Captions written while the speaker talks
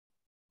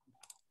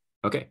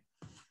Okay,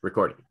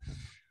 recording.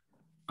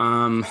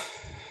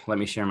 Let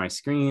me share my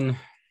screen.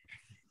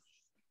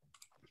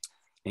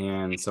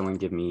 And someone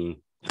give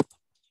me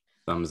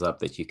thumbs up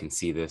that you can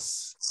see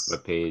this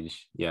webpage.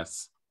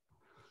 Yes.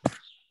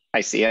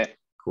 I see it.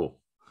 Cool.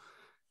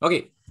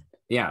 Okay.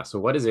 Yeah. So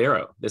what is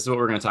Arrow? This is what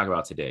we're going to talk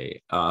about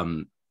today.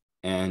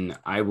 And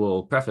I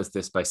will preface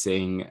this by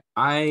saying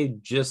I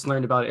just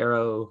learned about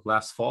Arrow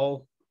last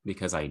fall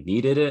because I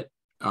needed it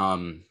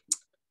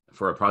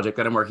for a project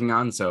that I'm working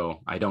on. So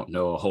I don't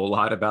know a whole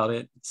lot about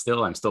it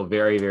still. I'm still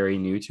very, very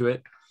new to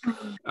it.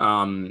 But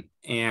I'm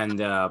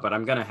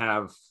going to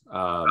have,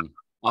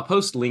 I'll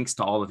post links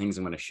to all the things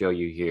I'm going to show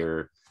you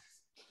here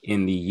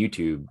in the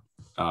YouTube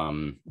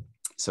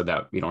so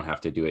that we don't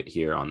have to do it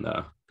here on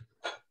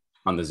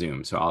the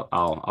Zoom. So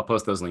I'll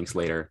post those links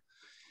later.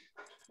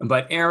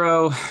 But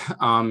Arrow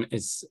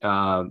is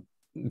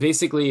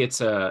basically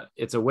it's a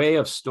way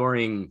of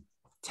storing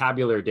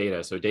tabular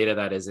data, so data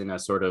that is in a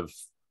sort of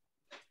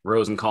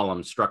rows and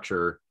column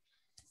structure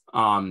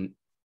in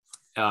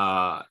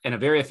a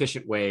very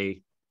efficient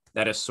way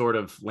that is sort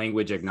of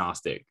language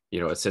agnostic. You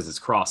know, it says it's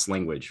cross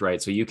language,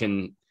 right? So you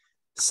can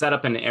set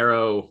up an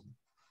Arrow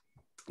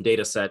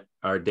data set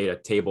or data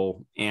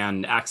table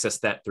and access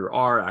that through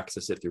R,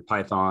 access it through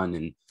Python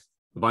and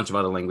a bunch of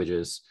other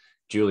languages,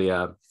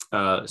 Julia.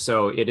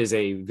 So it is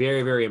a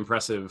very, very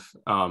impressive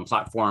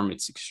platform.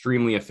 It's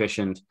extremely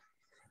efficient.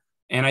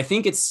 And I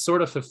think it's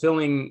sort of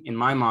fulfilling, in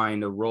my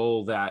mind, a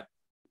role that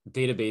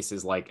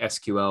databases like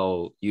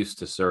SQL used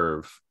to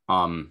serve.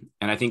 And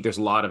I think there's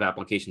a lot of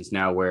applications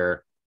now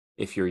where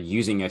if you're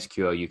using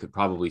SQL, you could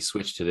probably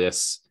switch to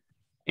this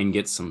and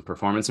get some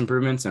performance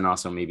improvements and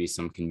also maybe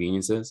some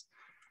conveniences.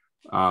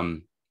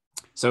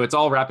 So it's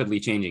all rapidly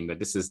changing, but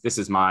this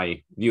is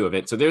my view of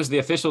it. So there's the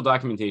official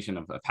documentation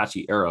of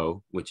Apache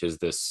Arrow, which is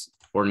this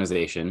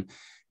organization.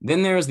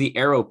 Then there's the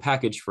Arrow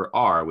package for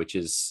R, which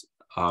is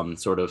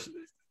sort of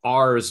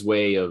R's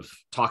way of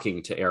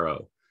talking to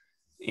Arrow.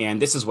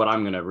 And this is what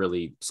I'm going to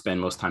really spend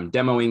most time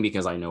demoing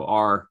because I know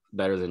R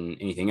better than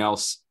anything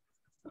else.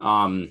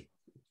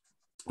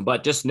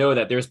 But just know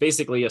that there's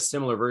basically a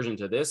similar version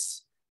to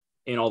this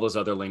in all those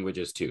other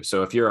languages too.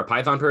 So if you're a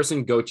Python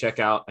person, go check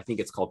out, I think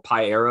it's called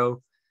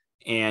PyArrow,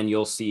 and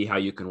you'll see how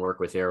you can work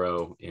with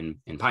Arrow in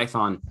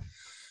Python.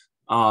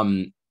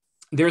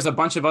 There's a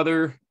bunch of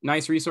other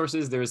nice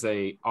resources. There's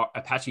a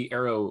Apache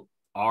Arrow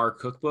R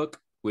cookbook,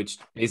 which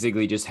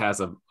basically just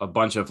has a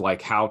bunch of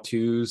like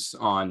how-tos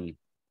on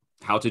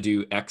how to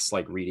do X,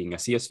 like reading a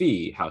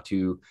CSV, how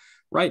to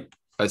write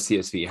a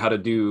CSV, how to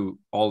do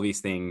all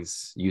these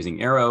things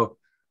using Arrow.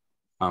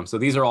 So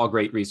these are all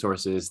great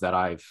resources that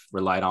I've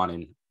relied on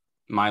in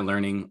my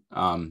learning.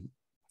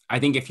 I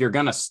think if you're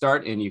going to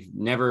start and you've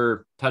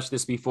never touched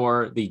this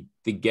before, the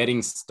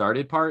getting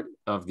started part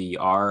of the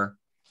R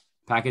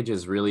package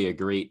is really a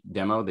great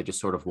demo that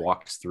just sort of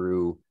walks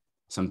through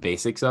some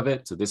basics of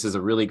it. So this is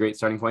a really great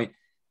starting point.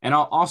 And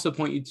I'll also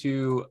point you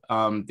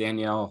to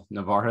Danielle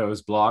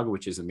Navarro's blog,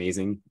 which is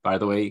amazing, by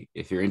the way.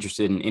 If you're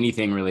interested in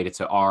anything related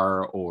to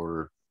R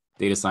or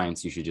data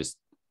science, you should just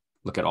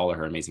look at all of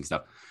her amazing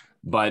stuff.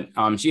 But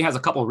she has a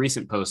couple of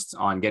recent posts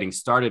on getting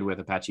started with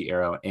Apache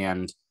Arrow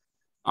and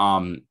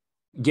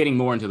getting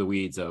more into the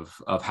weeds of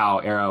how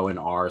Arrow and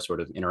R sort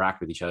of interact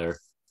with each other.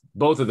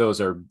 Both of those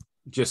are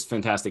just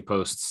fantastic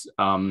posts.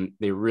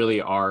 They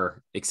really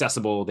are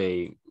accessible.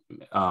 They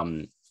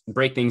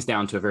break things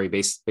down to a very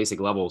basic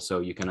level so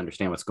you can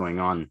understand what's going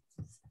on.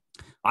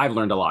 I've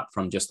learned a lot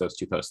from just those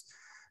two posts.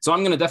 So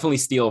I'm going to definitely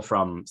steal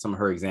from some of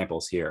her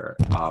examples here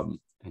and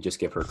just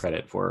give her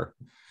credit for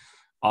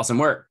awesome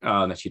work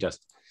that she does.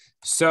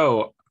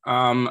 So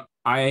I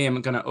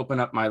am going to open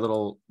up my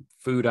little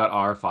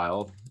foo.r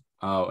file.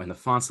 Oh, and the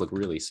fonts look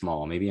really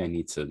small. Maybe I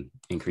need to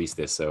increase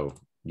this so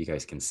you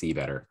guys can see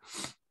better.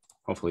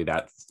 Hopefully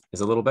that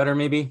is a little better,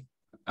 maybe.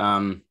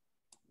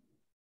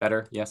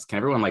 Better, yes. Can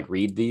everyone like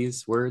read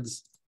these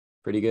words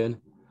pretty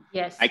good?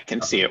 Yes. I can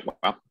see it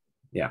well.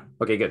 Yeah,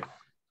 okay, good.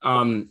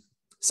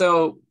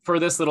 So for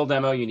this little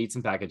demo, you need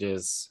some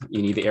packages.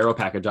 You need the Arrow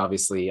package,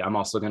 obviously. I'm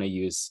also going to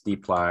use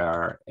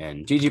dplyr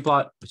and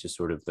ggplot, which is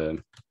sort of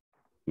the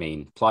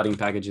main plotting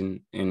package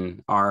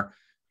in R.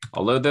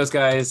 I'll load those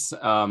guys.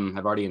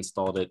 I've already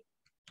installed it.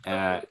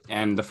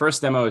 And the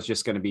first demo is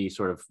just going to be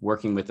sort of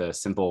working with a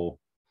simple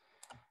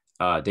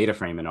data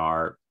frame in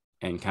R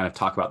and kind of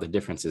talk about the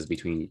differences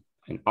between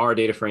an R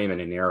data frame and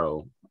an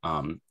Arrow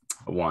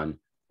one.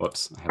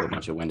 Whoops, I have a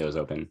bunch of windows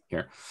open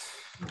here.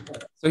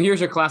 So here's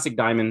your classic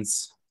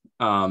diamonds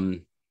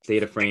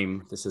data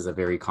frame. This is a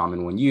very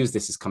common one used.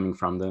 This is coming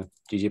from the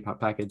ggplot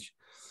package.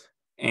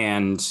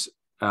 And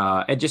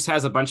it just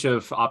has a bunch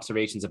of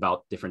observations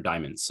about different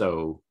diamonds.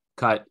 So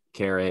cut,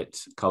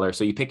 carat, color.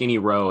 So you pick any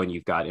row and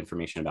you've got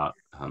information about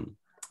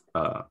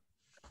a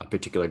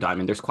particular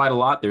diamond. There's quite a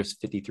lot. There's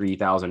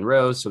 53,000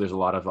 rows. So there's a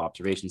lot of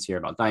observations here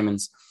about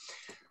diamonds.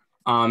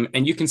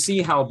 And you can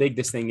see how big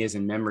this thing is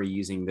in memory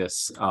using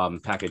this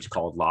package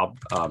called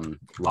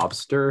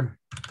Lobster.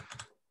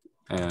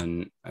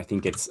 And I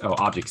think it's,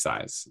 object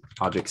size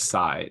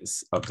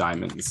of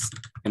diamonds.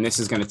 And this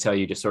is going to tell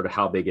you just sort of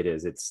how big it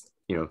is. It's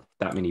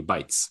that many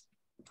bytes.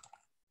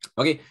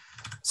 Okay,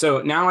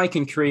 so now I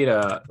can create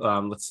a,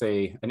 let's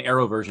say, an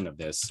arrow version of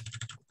this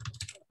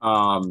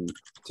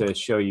to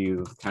show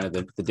you kind of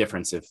the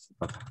difference of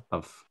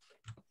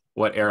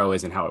what arrow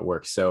is and how it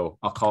works. So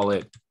I'll call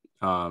it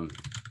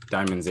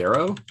diamonds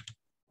arrow.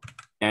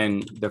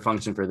 And the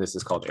function for this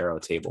is called arrow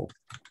table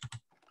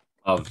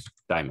of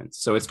diamonds.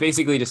 So it's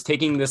basically just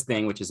taking this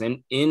thing, which is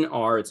in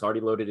R, it's already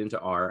loaded into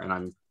R, and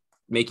I'm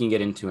making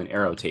it into an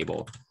arrow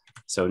table.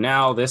 So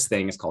now this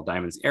thing is called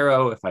diamonds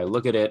arrow. If I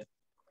look at it,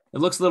 it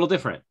looks a little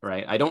different,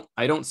 right? I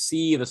don't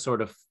see the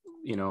sort of,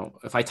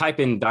 if I type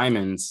in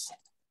diamonds,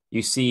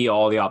 you see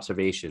all the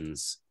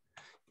observations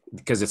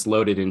because it's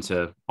loaded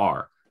into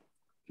R.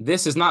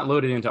 This is not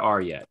loaded into R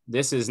yet.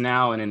 This is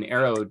now in an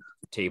arrow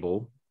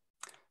table.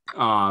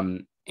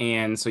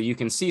 And so you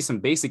can see some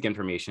basic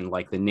information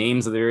like the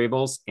names of the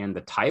variables and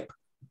the type.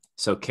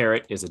 So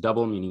caret is a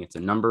double, meaning it's a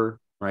number,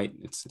 right?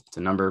 It's a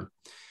number.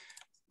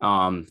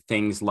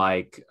 Things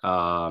like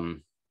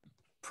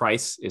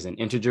price is in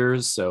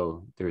integers,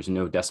 so there's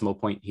no decimal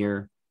point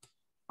here.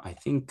 I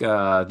think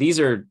these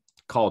are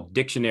called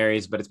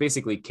dictionaries, but it's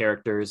basically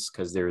characters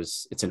because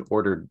it's an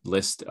ordered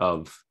list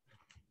of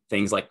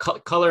things like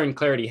color and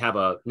clarity have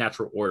a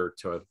natural order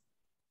to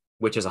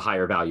which is a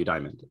higher value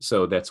diamond.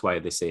 So that's why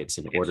they say it's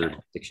an ordered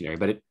dictionary,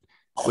 but it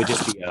would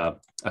just be a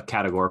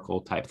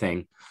categorical type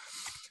thing.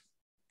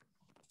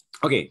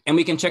 Okay, and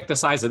we can check the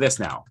size of this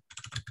now.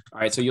 All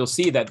right, so you'll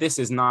see that this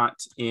is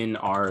not in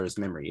R's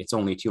memory. It's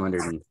only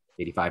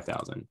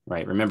 285,000,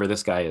 right? Remember,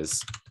 this guy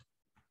is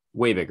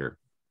way bigger.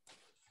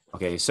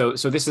 Okay, so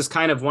this is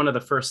kind of one of the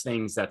first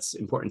things that's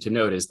important to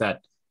note is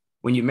that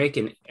when you make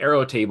an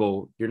arrow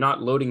table, you're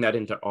not loading that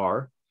into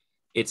R.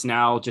 It's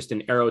now just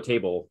an arrow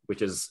table,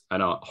 which is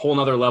at a whole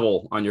nother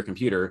level on your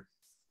computer.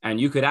 And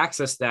you could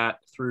access that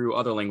through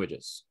other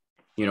languages.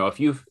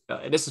 If you've,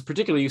 this is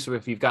particularly useful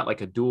if you've got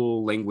like a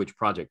dual language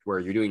project where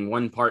you're doing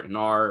one part in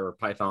R or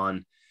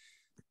Python,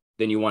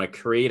 then you want to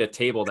create a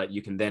table that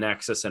you can then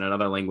access in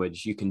another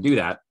language. You can do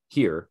that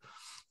here.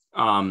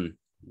 So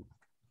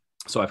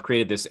I've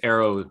created this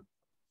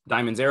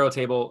diamonds arrow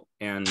table,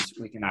 and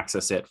we can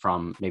access it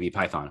from maybe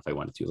Python if I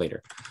wanted to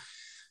later.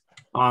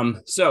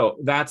 So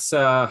that's,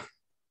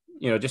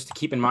 just to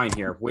keep in mind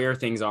here where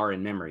things are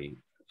in memory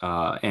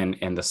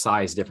and the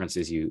size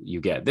differences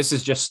you get. This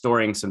is just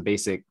storing some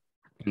basic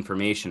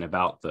information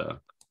about the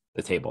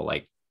table,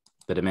 like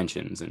the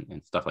dimensions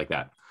and stuff like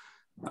that.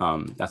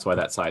 That's why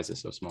that size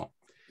is so small.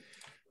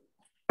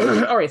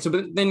 All right, so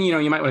but then,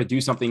 you might want to do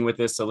something with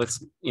this. So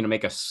let's,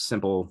 make a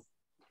simple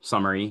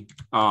summary.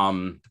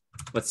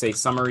 Let's say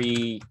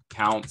summary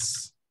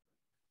counts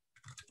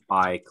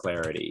by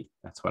clarity.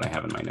 That's what I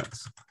have in my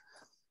notes.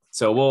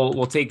 So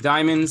we'll take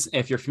diamonds.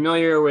 If you're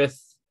familiar with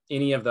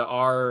any of the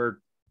R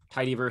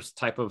tidyverse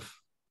type of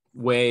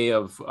way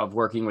of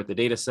working with the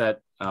data set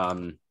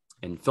and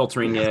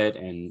filtering it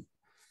and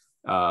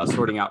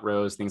sorting out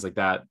rows, things like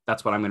that,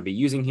 that's what I'm going to be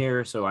using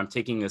here. So I'm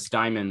taking this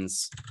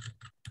diamonds,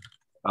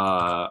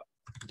 I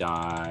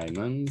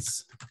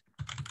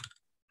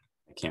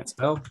can't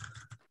spell,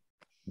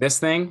 this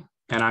thing,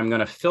 and I'm going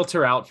to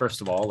filter out,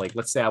 first of all, like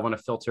let's say I want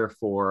to filter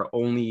for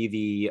only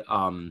the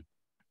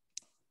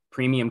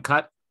premium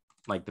cut,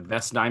 like the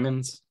best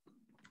diamonds.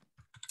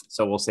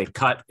 So we'll say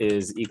cut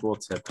is equal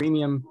to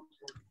premium.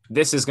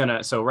 This is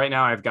gonna, so right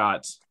now I've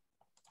got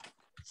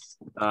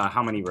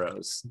how many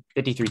rows?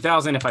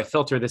 53,000. If I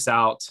filter this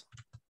out,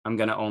 I'm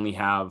gonna only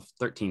have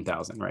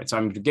 13,000, right? So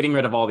I'm getting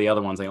rid of all the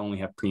other ones. I only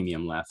have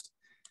premium left.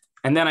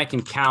 And then I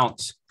can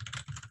count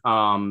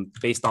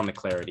based on the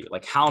clarity,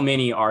 like how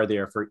many are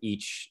there for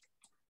each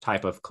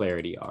type of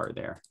clarity are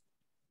there.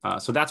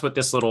 So that's what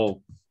this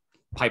little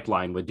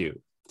pipeline would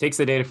do. Takes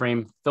the data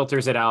frame,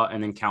 filters it out,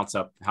 and then counts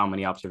up how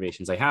many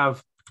observations I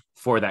have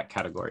for that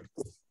category.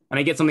 And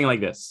I get something like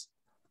this,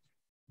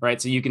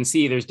 right? So you can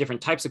see there's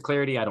different types of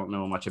clarity. I don't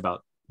know much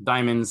about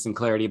diamonds and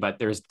clarity, but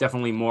there's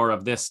definitely more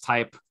of this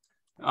type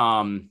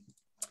than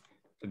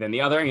the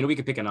other. We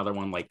could pick another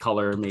one like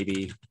color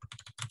maybe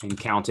and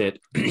count it.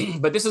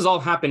 But this is all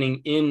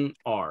happening in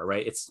R,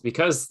 right? It's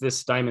because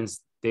this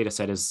diamonds data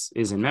set is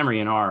in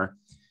memory in R.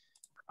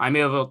 I'm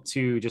able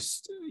to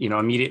just,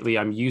 immediately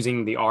I'm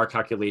using the R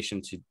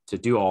calculation to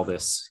do all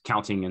this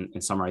counting and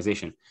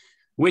summarization,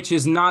 which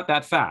is not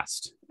that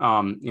fast.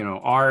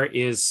 R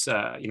is,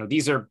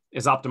 these are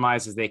as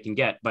optimized as they can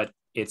get, but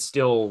it's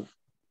still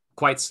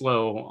quite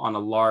slow on a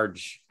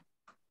large,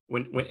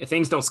 when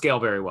things don't scale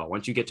very well.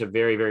 Once you get to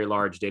very, very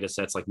large data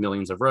sets, like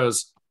millions of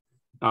rows,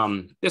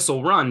 this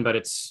will run, but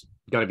it's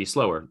going to be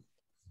slower.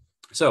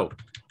 So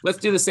let's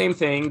do the same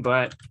thing,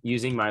 but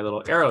using my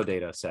little arrow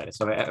data set.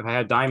 So if I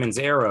had diamonds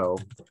arrow,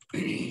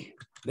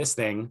 this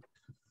thing,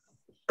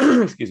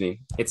 excuse me,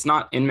 it's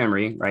not in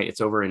memory, right?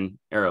 It's over in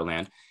arrow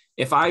land.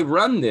 If I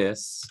run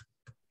this,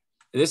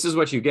 this is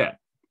what you get.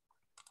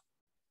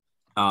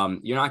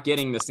 You're not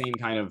getting the same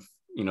kind of,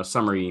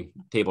 summary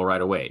table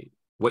right away.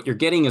 What you're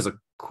getting is a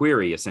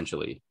query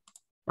essentially,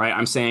 right?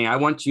 I'm saying, I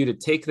want you to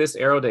take this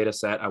arrow data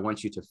set. I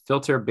want you to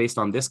filter based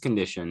on this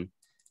condition.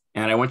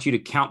 And I want you to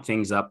count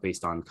things up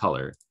based on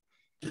color.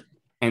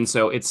 And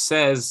so it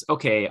says,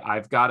 okay,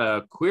 I've got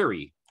a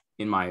query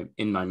in my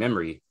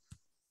memory,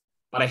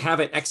 but I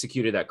haven't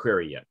executed that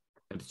query yet.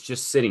 It's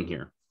just sitting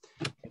here.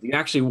 If you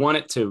actually want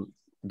it to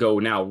go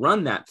now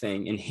run that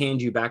thing and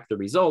hand you back the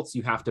results,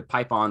 you have to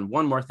pipe on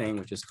one more thing,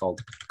 which is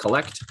called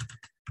collect.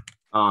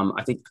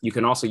 I think you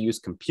can also use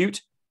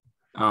compute,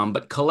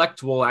 but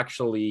collect will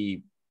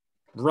actually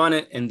run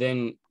it and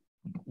then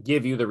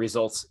give you the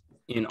results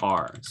in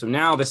R. So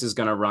now this is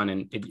going to run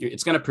and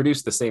it's going to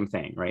produce the same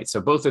thing, right?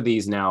 So both of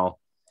these now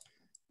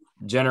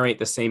generate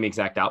the same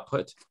exact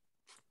output.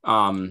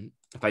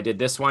 If I did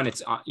this one,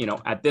 it's,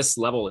 at this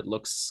level, it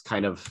looks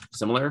kind of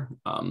similar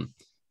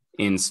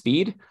in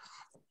speed.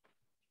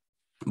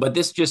 But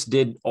this just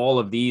did all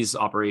of these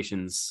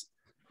operations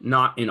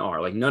not in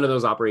R. Like none of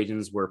those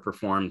operations were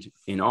performed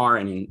in R.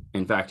 And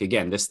in fact,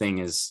 again, this thing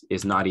is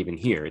not even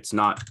here. It's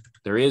not,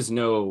 there is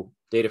no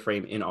data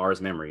frame in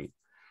R's memory.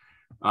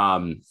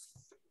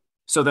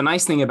 So the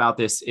nice thing about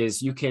this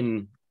is you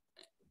can,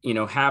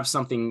 have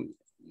something,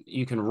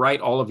 you can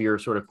write all of your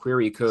sort of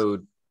query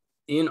code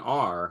in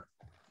R,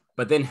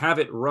 but then have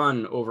it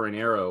run over an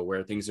Arrow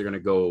where things are going to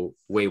go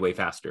way, way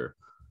faster.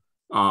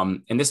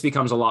 And this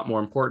becomes a lot more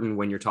important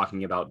when you're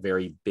talking about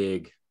very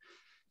big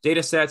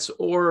data sets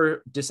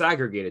or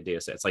disaggregated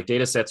data sets, like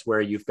data sets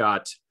where you've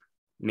got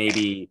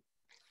maybe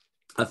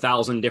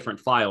 1,000 different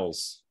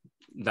files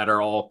that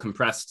are all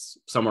compressed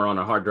somewhere on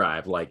a hard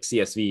drive, like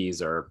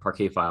CSVs or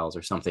Parquet files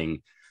or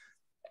something.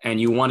 And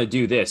you want to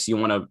do this, you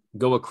want to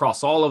go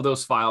across all of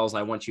those files.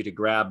 I want you to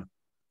grab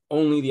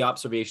only the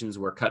observations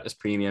were cut as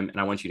premium, and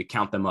I want you to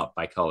count them up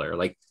by color.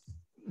 Like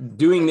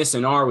doing this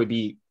in R would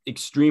be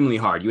extremely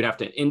hard. You would have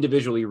to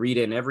individually read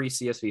in every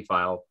CSV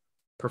file,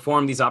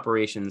 perform these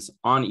operations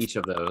on each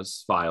of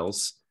those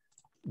files,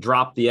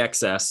 drop the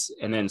excess,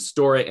 and then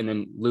store it and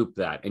then loop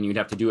that. And you'd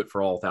have to do it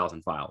for all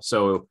 1,000 files.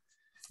 So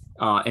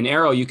in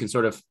Arrow, you can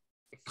sort of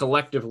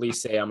collectively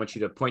say, I want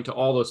you to point to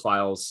all those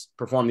files,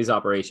 perform these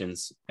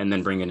operations, and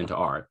then bring it into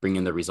R, bring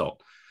in the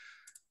result.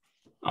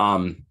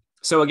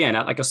 So again,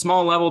 at like a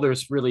small level,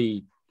 there's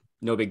really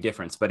no big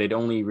difference, but it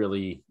only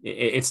really,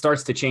 it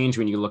starts to change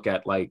when you look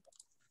at like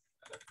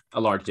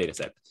a large data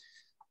set.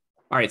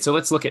 All right, so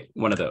let's look at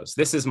one of those.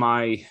 This is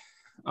my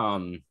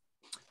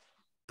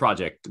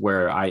project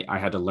where I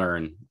had to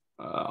learn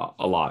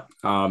a lot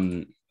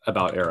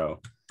about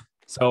Arrow.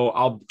 So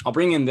I'll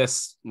bring in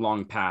this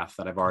long path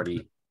that I've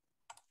already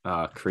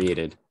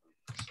created.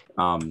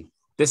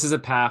 This is a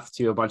path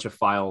to a bunch of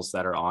files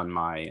that are on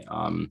my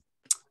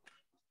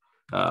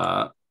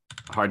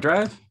hard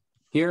drive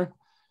here.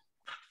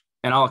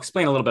 And I'll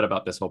explain a little bit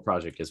about this whole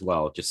project as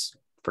well, just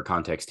for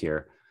context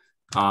here.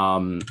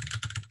 All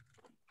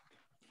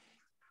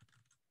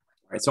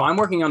right, so I'm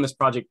working on this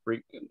project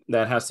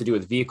that has to do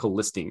with vehicle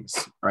listings,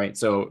 right?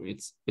 So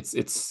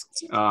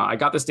I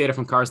got this data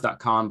from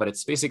cars.com, but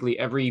it's basically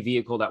every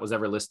vehicle that was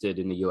ever listed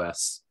in the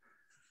US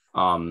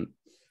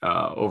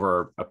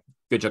over a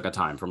good chunk of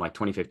time from like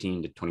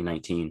 2015 to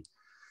 2019.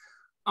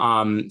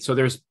 So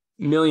there's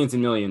millions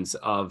and millions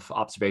of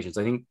observations.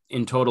 I think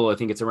in total,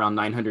 it's around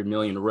 900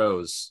 million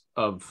rows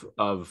of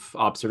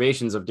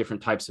observations of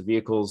different types of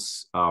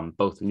vehicles,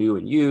 both new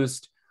and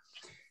used.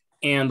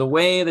 And the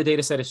way the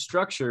data set is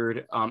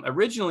structured,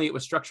 originally it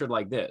was structured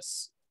like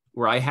this,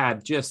 where I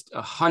had just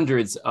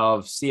hundreds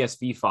of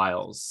CSV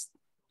files.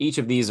 Each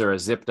of these are a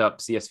zipped up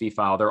CSV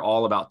file. They're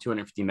all about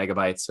 250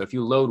 megabytes. So if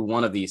you load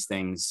one of these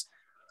things,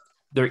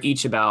 they're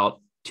each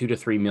about 2 to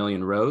 3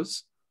 million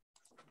rows.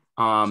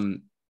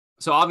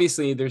 So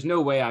obviously there's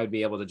no way I would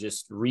be able to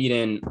just read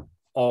in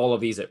all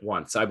of these at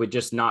once. I would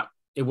just not,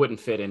 it wouldn't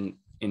fit in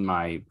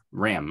my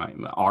RAM. My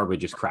R would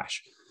just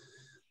crash.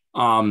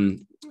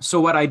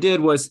 So what I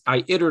did was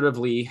I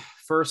iteratively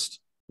first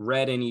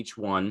read in each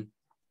one,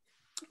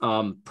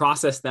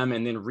 processed them,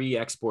 and then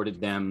re-exported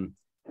them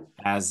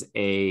as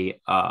a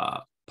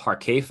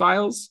Parquet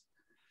files.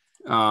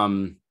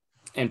 And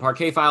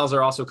Parquet files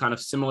are also kind of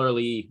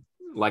similarly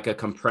like a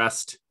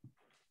compressed,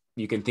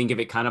 you can think of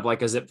it kind of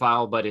like a zip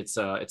file, but it's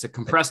a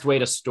compressed way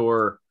to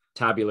store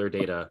tabular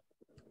data.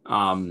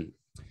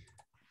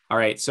 All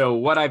right, so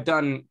what I've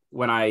done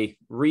when I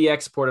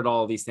re-exported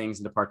all of these things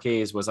into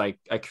Parquets was I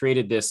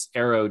created this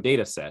Arrow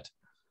data set.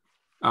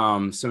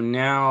 So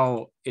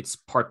now it's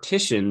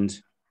partitioned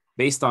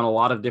based on a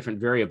lot of different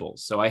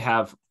variables. So I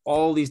have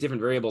all these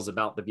different variables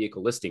about the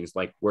vehicle listings,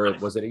 like where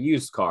was it a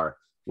used car?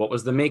 What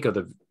was the make of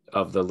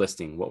the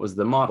listing? What was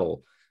the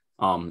model?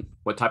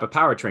 What type of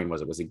powertrain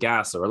was it? Was it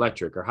gas or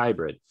electric or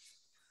hybrid?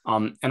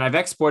 And I've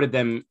exported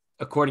them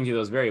according to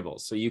those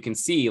variables. So you can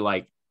see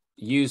like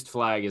used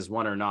flag is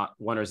 1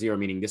 or 0,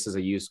 meaning this is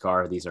a used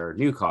car. These are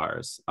new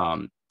cars.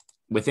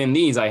 Within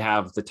these, I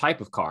have the type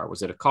of car.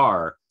 Was it a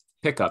car,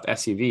 pickup,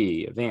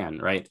 SUV, a van,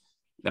 right?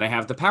 Then I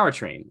have the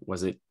powertrain.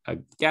 Was it a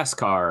gas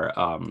car,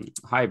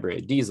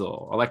 hybrid,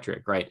 diesel,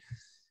 electric, right?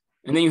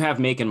 And then you have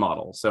make and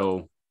model.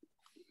 So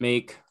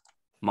make,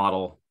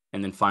 model,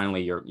 and then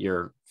finally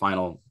your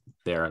final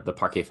there, the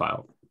Parquet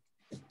file.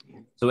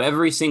 So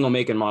every single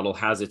make and model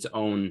has its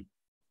own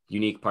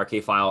unique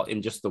Parquet file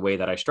in just the way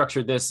that I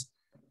structured this.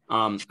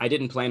 I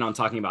didn't plan on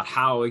talking about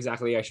how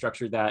exactly I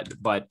structured that,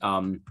 but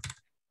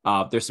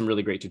there's some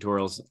really great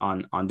tutorials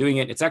on doing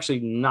it. It's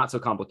actually not so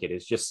complicated.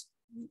 It's just,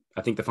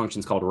 I think the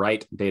function's called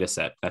write data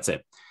set. That's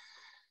it.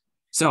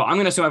 So I'm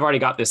going to assume I've already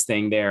got this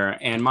thing there,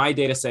 and my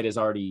data set is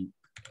already,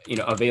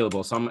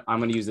 available. So I'm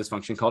going to use this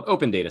function called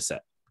open data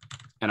set,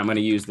 and I'm going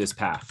to use this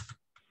path.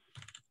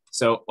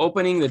 So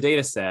opening the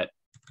data set,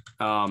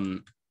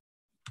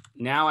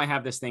 now I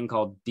have this thing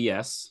called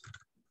DS,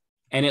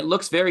 and it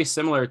looks very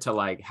similar to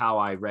like how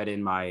I read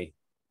in my,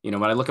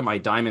 when I look at my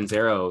diamonds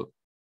arrow,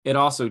 it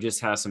also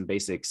just has some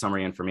basic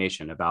summary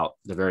information about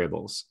the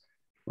variables,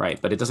 right?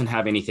 But it doesn't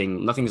have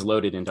anything, nothing's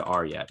loaded into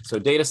R yet. So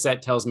data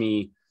set tells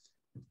me,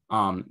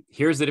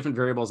 here's the different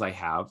variables I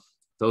have.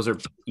 Those are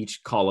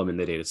each column in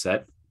the data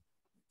set.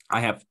 I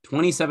have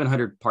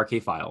 2,700 Parquet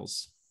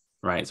files,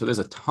 right? So there's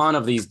a ton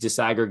of these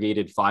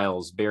disaggregated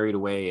files buried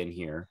away in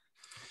here.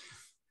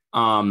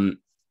 And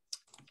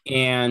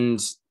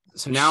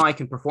so now I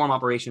can perform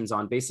operations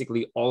on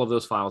basically all of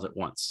those files at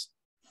once.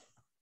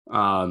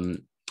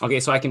 Okay,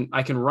 so I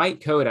can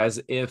write code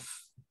as if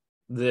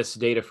this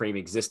data frame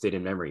existed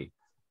in memory,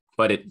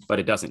 but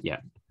it doesn't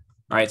yet.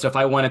 All right, so if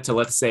I wanted to,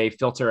 let's say,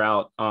 filter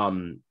out,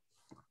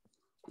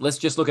 let's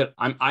just look at,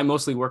 I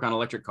mostly work on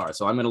electric cars.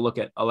 So I'm going to look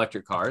at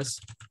electric cars.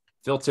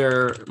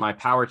 Filter, my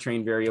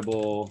powertrain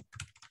variable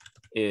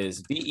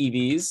is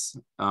BEVs,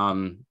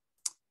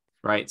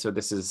 right? So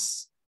this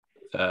is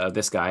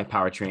this guy,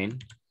 powertrain.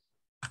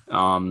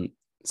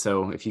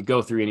 So if you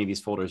go through any of these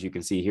folders, you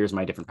can see here's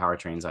my different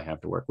powertrains I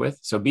have to work with.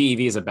 So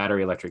BEV is a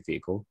battery electric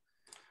vehicle.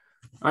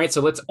 All right,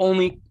 so let's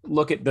only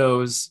look at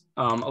those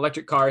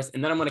electric cars,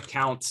 and then I'm going to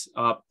count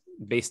up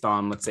based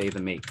on, let's say,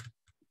 the make,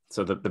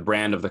 so the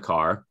brand of the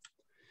car.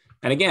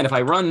 And again, if I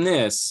run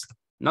this,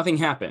 nothing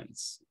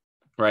happens,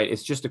 right?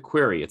 It's just a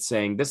query. It's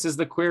saying, this is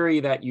the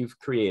query that you've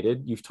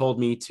created. You've told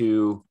me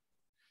to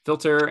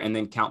filter and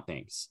then count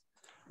things.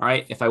 All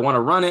right, if I want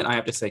to run it, I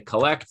have to say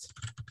collect.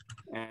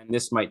 And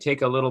this might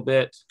take a little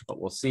bit, but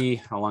we'll see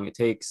how long it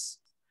takes.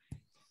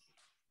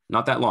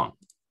 Not that long.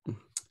 All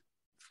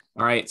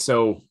right,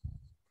 so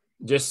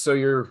just so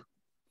you're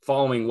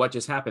following what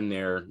just happened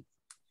there,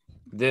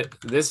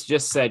 this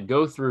just said,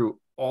 go through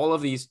all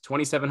of these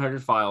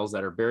 2,700 files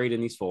that are buried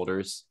in these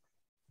folders.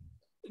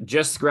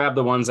 Just grab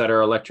the ones that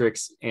are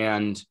electrics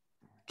and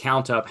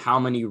count up how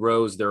many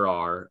rows there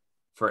are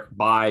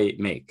by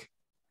make.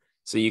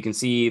 So you can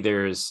see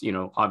there's,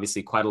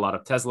 obviously quite a lot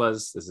of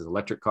Teslas. This is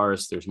electric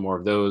cars. There's more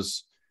of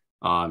those.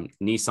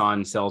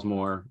 Nissan sells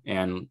more,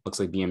 and looks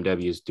like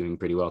BMW is doing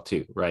pretty well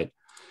too, right?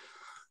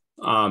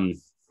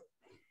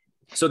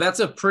 So that's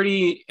a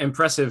pretty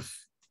impressive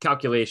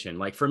calculation.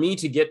 Like for me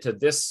to get to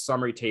this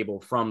summary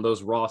table from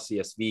those raw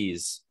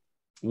CSVs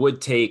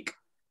would take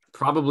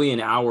probably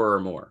an hour or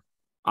more.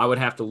 I would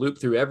have to loop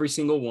through every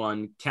single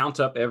one, count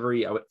up I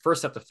would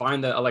first have to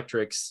find the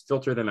electrics,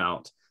 filter them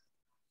out,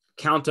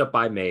 count up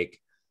by make,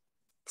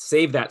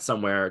 save that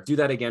somewhere, do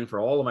that again for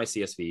all of my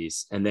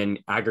CSVs, and then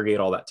aggregate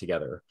all that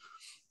together.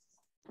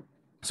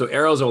 So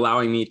Arrow's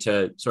allowing me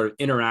to sort of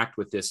interact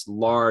with this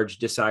large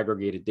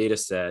disaggregated data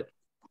set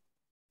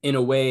in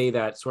a way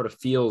that sort of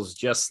feels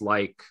just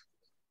like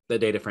the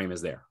data frame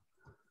is there.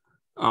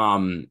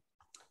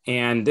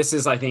 And this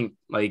is, I think,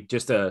 like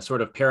just a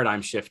sort of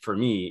paradigm shift for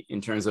me in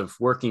terms of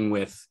working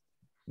with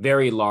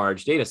very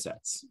large data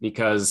sets,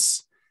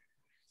 because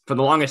for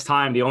the longest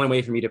time, the only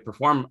way for me to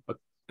perform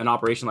an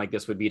operation like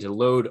this would be to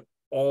load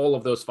all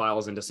of those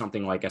files into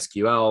something like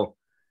SQL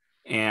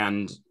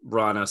and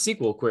run a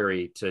SQL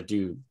query to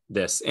do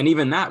this. And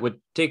even that would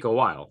take a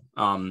while.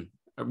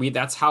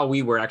 That's how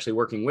we were actually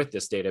working with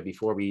this data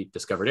before we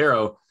discovered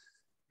Arrow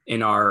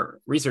in our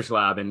research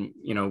lab. And,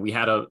 we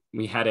had a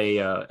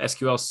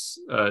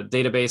SQL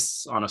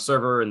database on a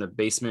server in the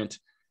basement,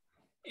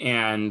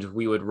 and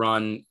we would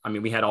run,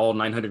 we had all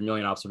 900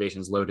 million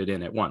observations loaded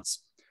in at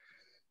once.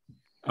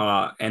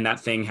 And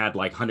that thing had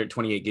like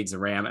 128 gigs of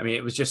RAM.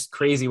 It was just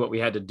crazy what we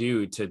had to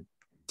do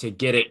to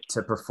get it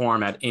to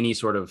perform at any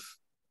sort of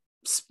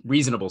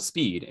reasonable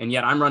speed. And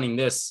yet I'm running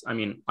this.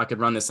 I could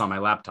run this on my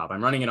laptop.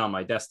 I'm running it on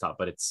my desktop,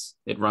 but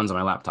it runs on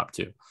my laptop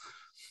too.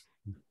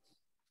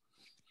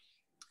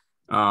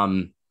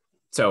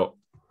 So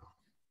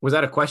was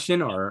that a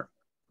question or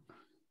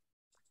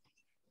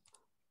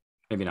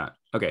maybe not?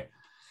 Okay.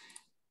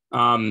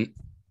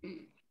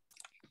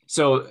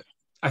 So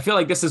I feel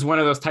like this is one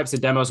of those types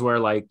of demos where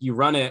like you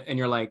run it and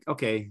you're like,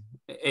 okay,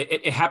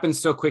 it happens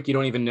so quick. You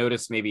don't even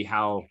notice maybe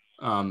how,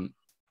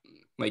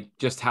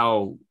 just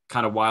how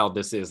kind of wild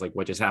this is, like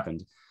what just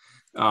happened.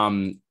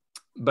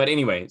 But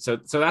anyway, so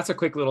that's a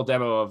quick little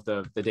demo of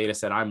the data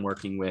set I'm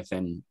working with,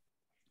 and,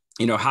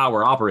 how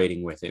we're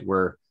operating with it.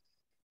 We're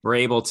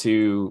able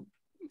to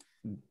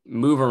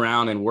move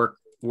around and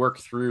work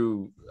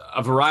through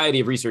a variety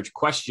of research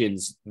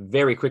questions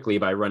very quickly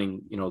by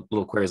running,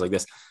 little queries like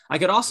this. I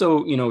could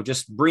also,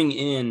 just bring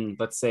in,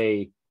 let's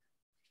say,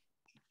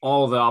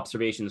 all the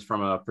observations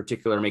from a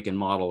particular make and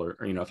model, or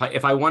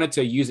if I wanted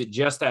to use it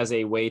just as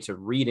a way to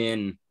read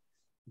in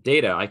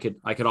data, I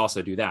could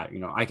also do that.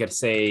 I could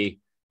say,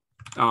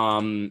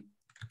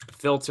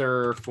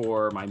 filter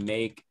for my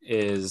make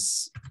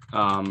is,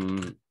 I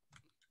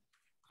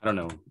don't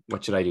know,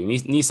 what should I do?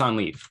 Nissan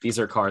Leaf. These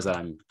are cars that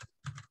I'm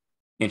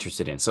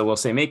interested in. So we'll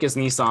say make is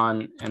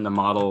Nissan and the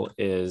model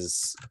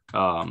is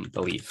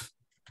the Leaf,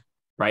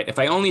 right? If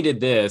I only did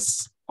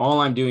this, all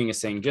I'm doing is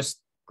saying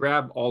just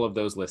grab all of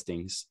those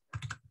listings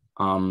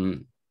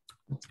and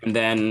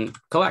then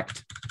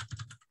collect.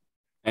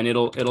 And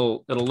it'll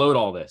load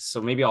all this. So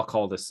maybe I'll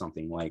call this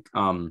something like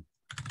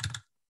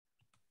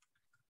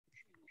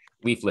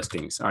Leaf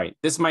listings. All right,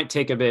 this might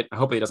take a bit.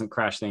 Hopefully it doesn't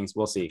crash things.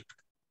 We'll see.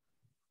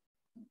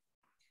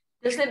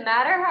 Does it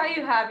matter how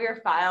you have your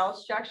file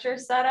structure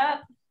set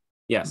up?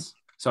 Yes.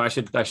 So I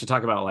should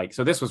talk about like,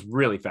 so this was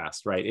really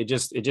fast, right? It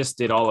just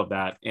did all of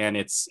that, and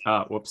it's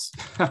whoops.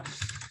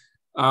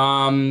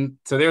 So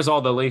there's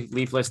all the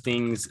leaf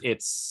listings.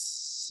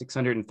 It's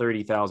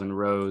 630,000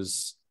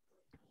 rows.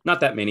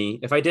 Not that many.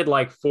 If I did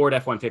like Ford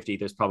F-150,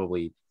 there's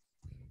probably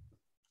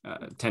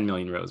 10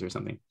 million rows or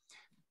something.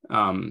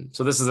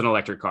 So this is an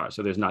electric car,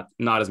 so there's not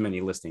as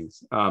many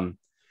listings.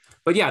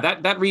 But yeah,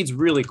 that reads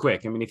really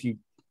quick. I mean, if you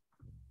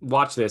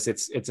watch this,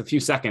 it's a few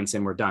seconds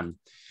and we're done.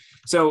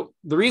 So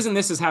the reason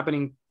this is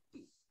happening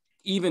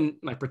even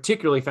like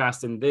particularly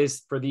fast in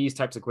this for these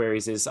types of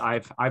queries is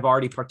I've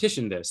already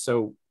partitioned this.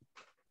 So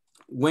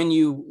when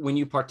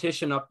you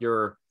partition up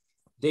your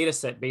data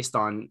set based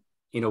on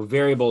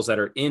variables that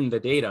are in the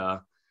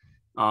data,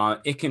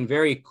 it can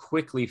very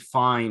quickly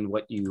find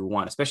what you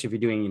want, especially if you're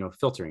doing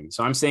filtering.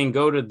 So I'm saying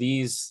go to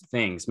these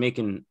things,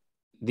 making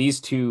these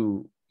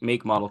two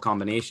make model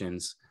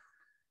combinations.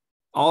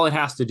 All it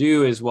has to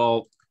do is,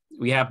 well,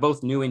 we have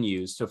both new and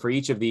used. So for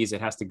each of these, it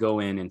has to go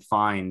in and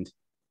find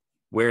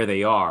where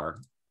they are.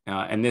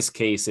 In this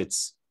case,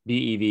 it's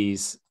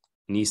BEVs,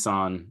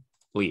 Nissan,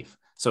 Leaf.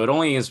 So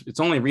it's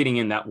only reading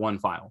in that one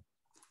file.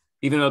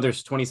 Even though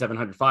there's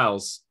 2,700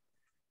 files,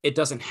 it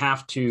doesn't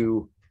have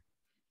to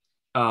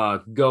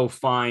go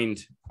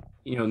find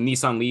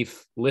Nissan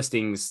Leaf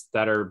listings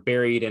that are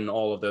buried in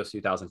all of those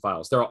 2,000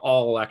 files. They're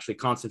all actually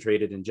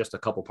concentrated in just a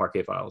couple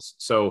Parquet files.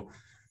 So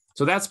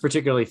that's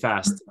particularly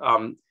fast.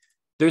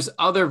 There's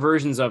other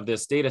versions of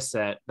this data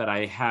set that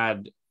I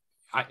had.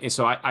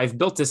 I've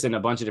built this in a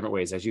bunch of different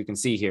ways. As you can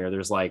see here,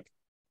 there's like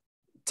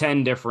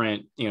 10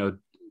 different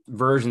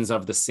versions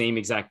of the same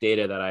exact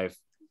data that I've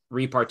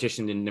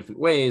repartitioned in different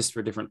ways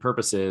for different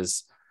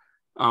purposes.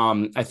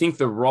 I think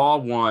the raw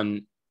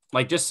one,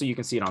 like just so you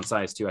can see it on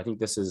size too, I think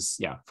this is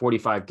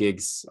 45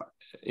 gigs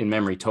in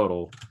memory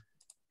total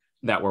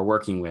that we're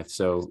working with.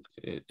 So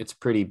it's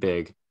pretty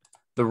big.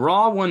 The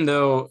raw one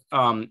though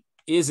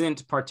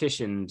isn't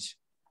partitioned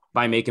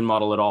by make and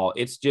model at all.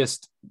 It's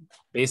just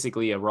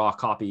basically a raw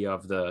copy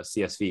of the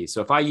CSV.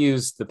 So if I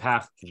use the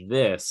path to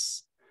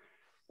this,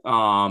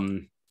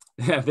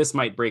 this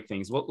might break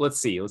things. Well, let's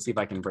see if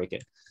I can break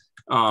it.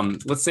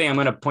 Let's say I'm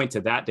going to point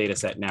to that data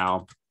set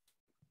now.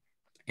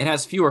 It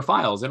has fewer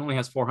files. It only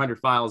has 400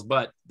 files,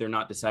 but they're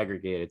not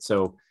disaggregated.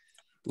 So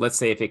let's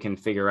say if it can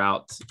figure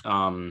out,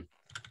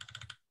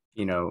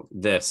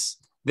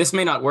 this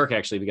may not work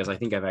actually, because I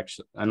think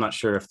I'm not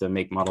sure if the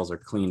make models are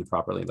cleaned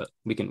properly, but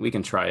we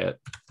can try it.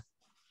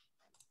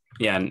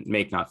 Yeah, and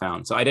make not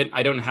found. So I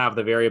don't have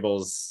the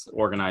variables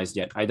organized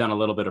yet. I've done a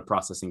little bit of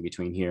processing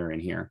between here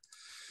and here.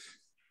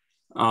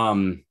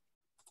 So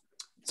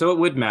it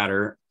would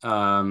matter.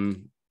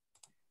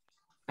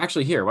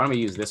 Actually here, why don't we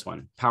use this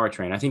one,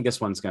 powertrain? I think this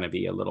one's going to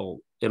be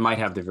it might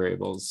have the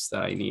variables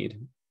that I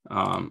need.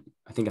 I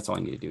think that's all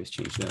I need to do is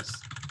change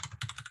this.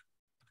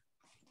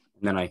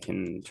 And then I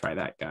can try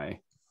that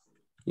guy.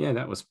 Yeah,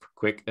 that was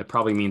quick. It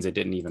probably means it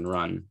didn't even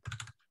run.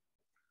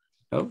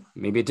 Oh,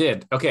 maybe it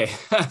did. Okay,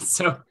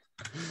 so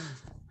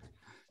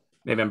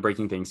maybe I'm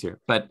breaking things here.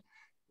 But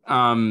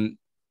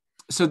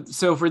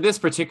so for this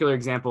particular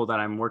example that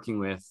I'm working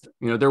with,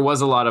 there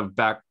was a lot of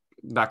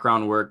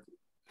background work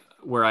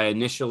where I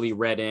initially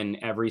read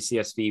in every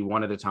CSV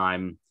one at a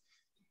time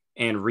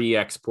and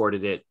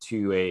re-exported it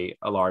to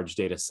a large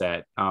data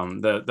set.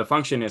 The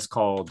function is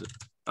called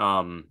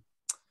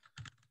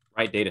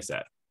write data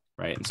set,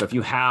 right? And so if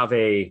you have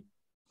a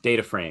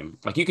data frame,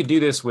 like you could do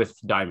this with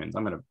diamonds.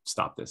 I'm going to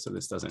stop this so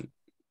this doesn't,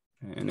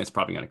 and it's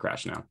probably going to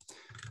crash now.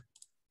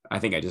 I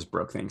think I just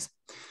broke things.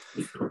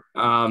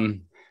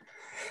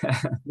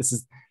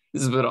 This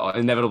is what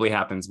inevitably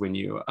happens when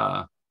you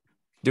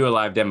do a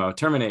live demo.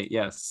 Terminate,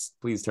 yes,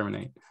 please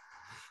terminate.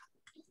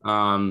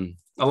 A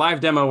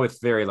live demo with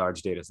very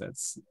large data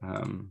sets.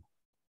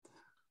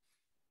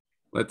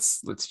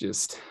 Let's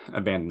just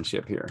abandon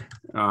ship here.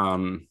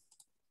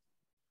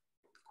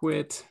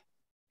 Quit.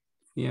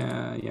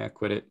 Yeah,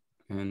 quit it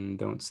and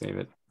don't save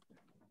it.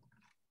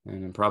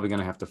 And I'm probably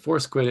gonna have to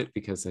force quit it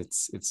because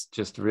it's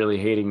just really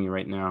hating me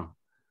right now.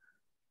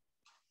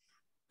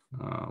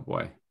 Oh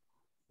boy,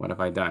 what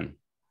have I done?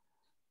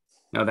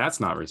 No, that's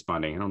not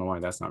responding. I don't know why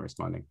that's not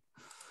responding.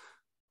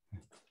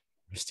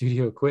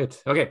 Studio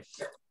quit. Okay,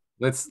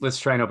 let's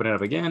try and open it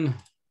up again.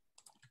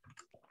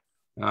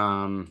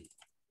 And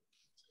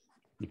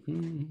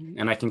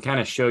I can kind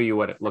of show you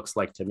what it looks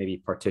like to maybe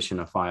partition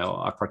a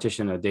file,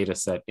 partition a data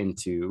set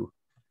into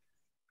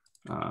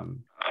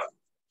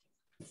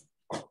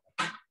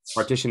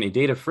partition a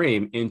data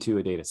frame into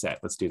a data set.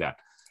 Let's do that.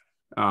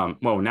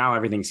 Whoa, now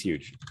everything's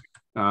huge.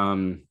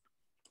 Sorry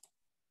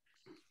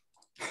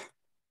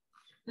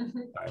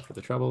for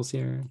the troubles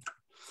here.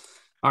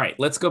 All right,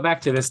 let's go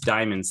back to this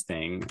diamonds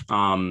thing.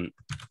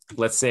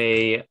 Let's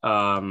say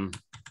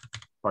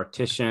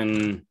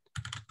partition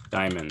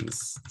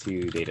diamonds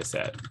to data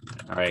set.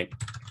 All right.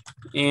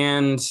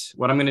 And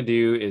what I'm going to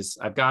do is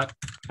I've got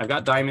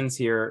diamonds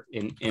here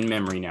in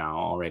memory now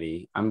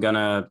already. I'm going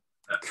to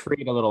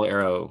create a little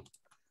arrow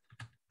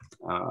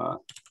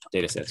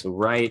data set. So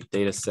write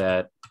data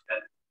set,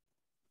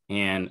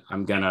 and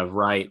I'm going to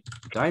write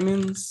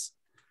diamonds.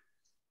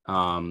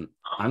 I'm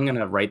going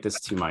to write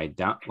this to my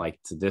to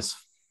this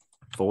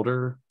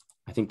folder.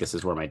 I think this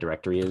is where my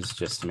directory is,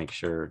 just to make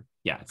sure.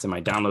 Yeah, it's in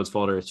my downloads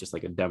folder. It's just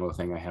like a demo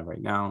thing I have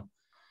right now.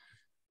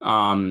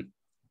 And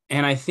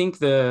I think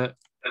the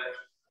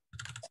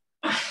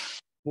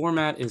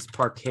format is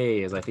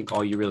Parquet is I think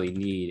all you really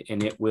need,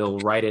 and it will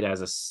write it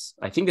as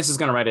I think this is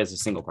going to write it as a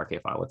single Parquet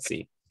file. Let's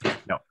see.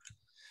 No,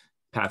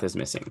 path is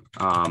missing.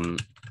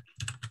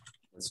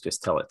 Let's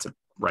just tell it to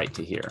write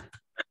to here.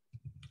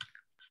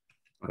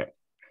 Okay,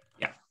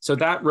 yeah. So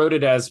that wrote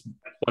it as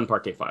one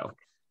Parquet file.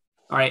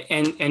 All right,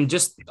 and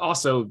just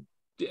also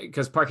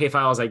because Parquet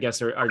files, I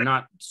guess, are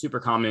not super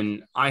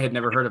common. I had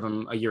never heard of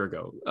them a year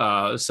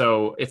ago.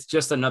 So it's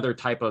just another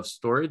type of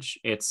storage.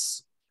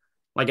 It's,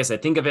 like I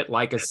said, think of it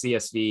like a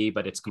CSV,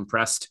 but it's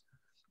compressed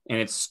and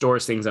it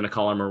stores things in a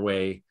columnar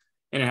way.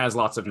 And it has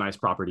lots of nice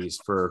properties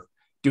for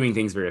doing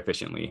things very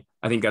efficiently.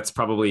 I think that's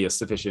probably a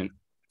sufficient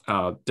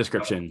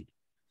description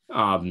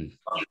for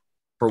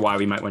why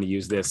we might want to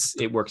use this.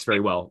 It works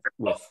very well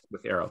with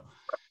Arrow.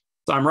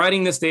 So I'm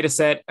writing this data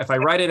set. If I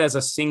write it as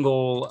a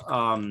single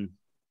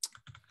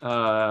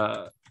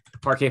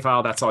Parquet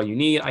file, that's all you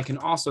need. I can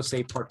also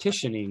say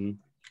partitioning,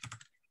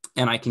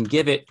 and I can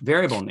give it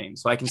variable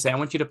names. So I can say, I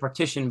want you to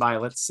partition by,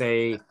 let's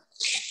say,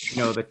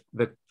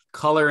 the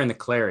color and the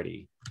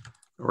clarity,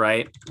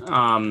 right?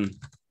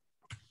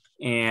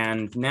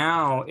 And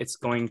now it's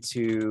going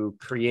to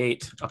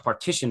create a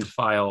partitioned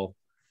file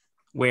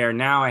where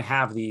now I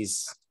have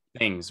these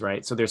things,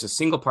 right? So there's a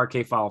single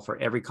Parquet file for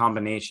every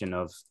combination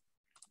of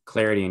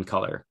clarity and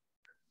color.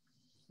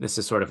 This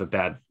is sort of a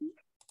bad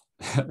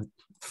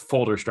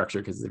folder structure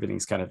because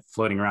everything's kind of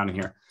floating around in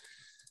here.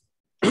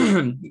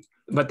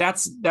 But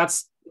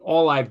that's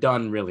all I've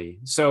done really.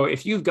 So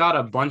if you've got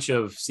a bunch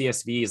of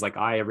CSVs like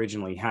I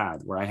originally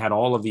had, where I had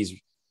all of these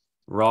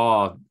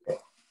raw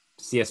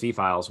CSV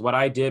files, what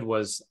I did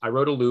was I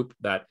wrote a loop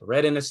that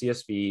read in a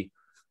CSV,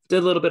 did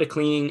a little bit of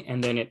cleaning,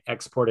 and then it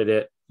exported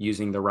it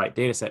using the right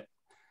data set.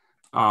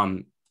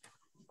 And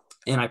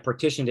I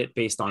partitioned it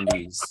based on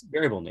these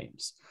variable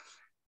names.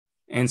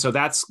 And so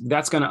that's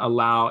going to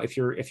allow, if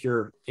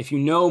you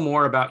know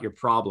more about your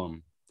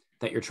problem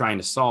that you're trying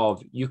to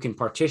solve, you can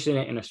partition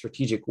it in a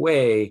strategic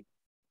way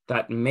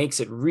that makes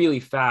it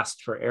really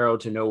fast for Arrow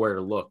to know where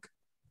to look.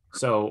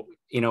 So,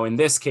 in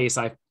this case,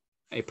 I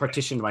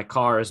partitioned my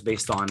cars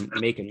based on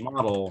make and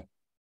model.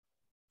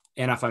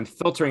 And if I'm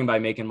filtering by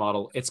make and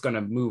model, it's going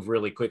to move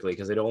really quickly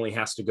because it only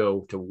has to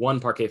go to one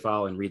Parquet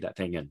file and read that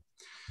thing in.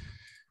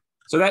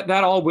 So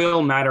that all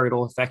will matter.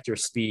 It'll affect your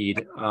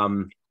speed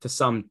to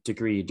some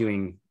degree,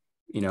 doing,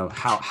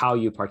 how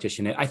you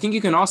partition it. I think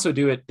you can also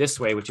do it this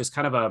way, which is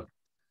kind of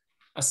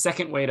a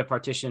second way to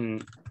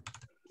partition,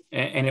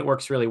 and it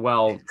works really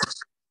well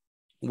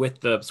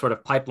with the sort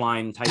of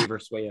pipeline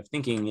tidyverse way of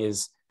thinking,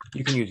 is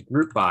you can use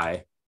group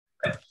by.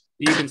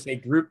 You can say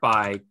group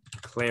by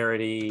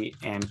clarity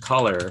and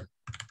color,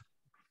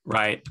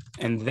 right?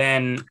 And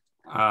then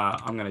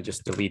I'm going to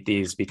just delete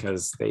these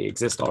because they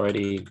exist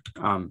already.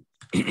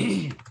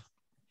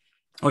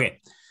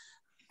 Okay.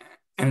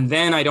 And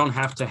then I don't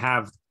have to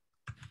have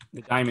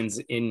the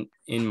diamonds in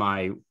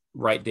my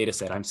right data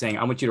set. I'm saying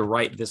I want you to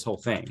write this whole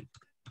thing.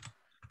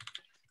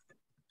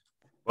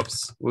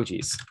 Whoops. Oh,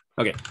 geez.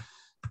 Okay.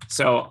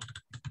 So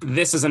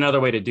this is another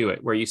way to do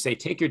it, where you say,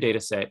 take your data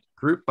set,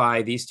 group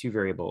by these two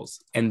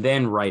variables, and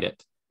then write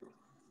it.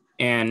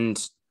 And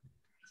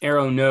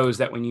Arrow knows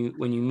that when you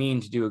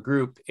mean to do a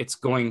group, it's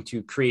going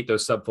to create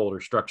those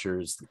subfolder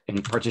structures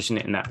and partition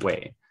it in that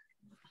way.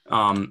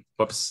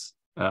 Whoops,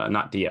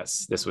 not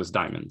DS. This was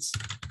diamonds.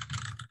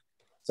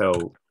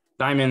 So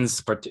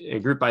diamonds,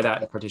 group by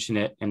that and partition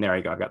it. And there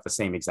I go. I've got the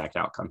same exact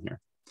outcome here.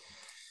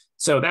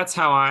 So that's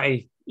how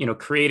I,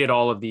 created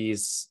all of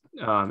these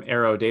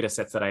Arrow data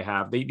sets that I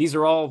have. These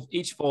are all,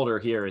 each folder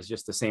here is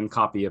just the same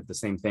copy of the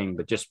same thing,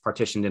 but just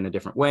partitioned in a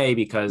different way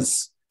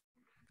because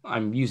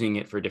I'm using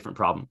it for different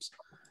problems.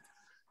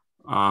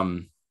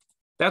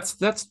 That's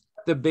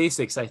the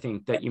basics, I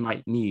think, that you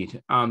might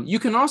need. You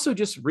can also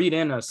just read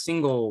in a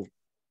single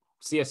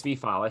CSV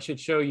file. I should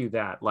show you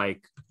that,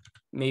 like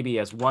maybe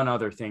as one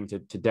other thing to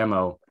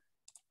demo.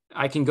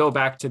 I can go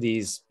back to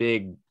these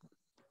big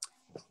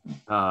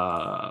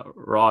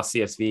raw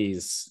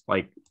CSVs,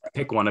 like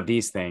pick one of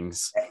these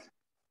things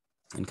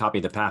and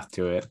copy the path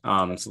to it.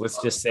 So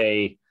let's just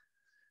say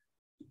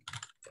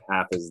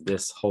path is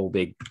this whole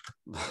big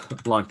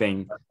long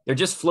thing. They're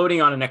just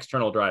floating on an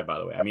external drive, by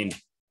the way. I mean,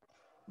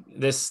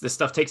 this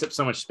stuff takes up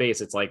so much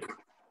space. It's like,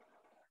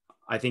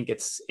 I think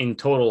it's in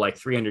total like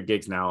 300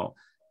 gigs now.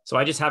 So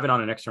I just have it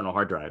on an external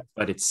hard drive,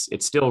 but it's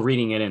still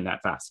reading it in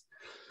that fast.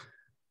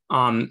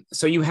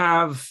 So you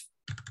have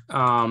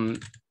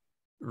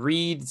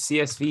read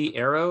CSV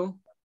arrow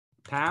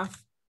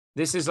path.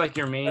 This is like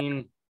your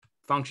main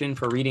function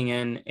for reading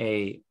in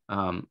a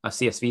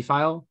CSV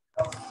file.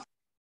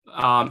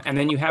 And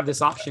then you have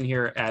this option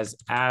here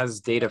as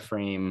data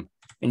frame,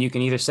 and you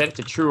can either set it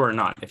to true or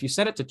not. If you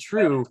set it to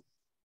true,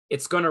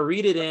 it's going to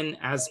read it in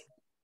as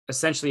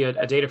essentially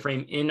a data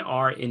frame in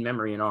R, in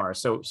memory in R.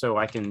 So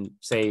I can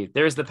say,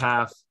 there's the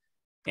path,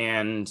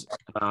 and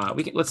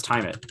let's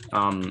time it.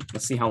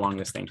 Let's see how long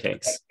this thing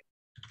takes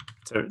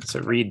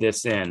to read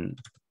this in.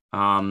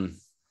 Hopefully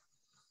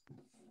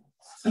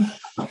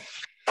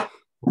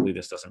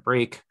this doesn't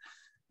break.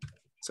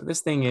 So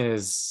this thing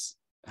is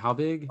how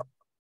big?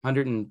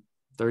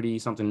 130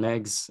 something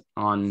megs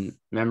on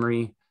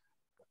memory.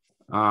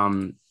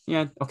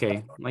 Yeah,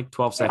 okay, like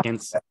 12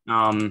 seconds.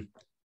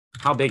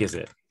 How big is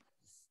it?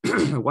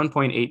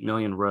 1.8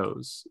 million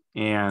rows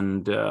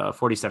and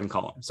 47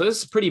 columns. So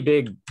this is pretty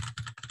big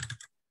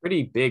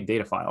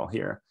data file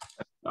here.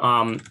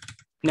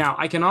 Now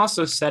I can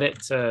also set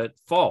it to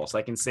false.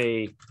 I can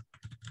say,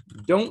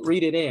 don't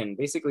read it in.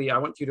 Basically, I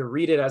want you to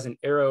read it as an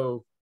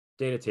arrow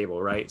data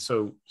table, right?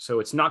 So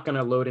it's not going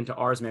to load into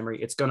R's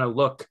memory. It's going to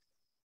look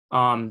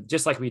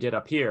just like we did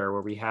up here,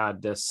 where we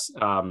had this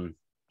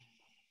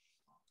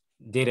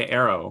data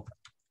arrow,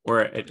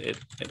 where it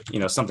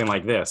something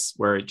like this,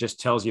 where it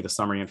just tells you the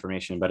summary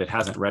information, but it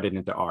hasn't read it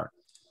into R.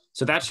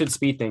 So that should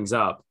speed things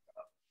up.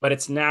 But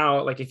it's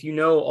now like, if you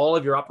know all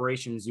of your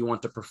operations you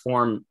want to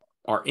perform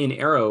are in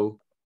Arrow,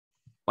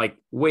 like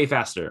way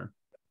faster,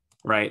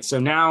 right? So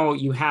now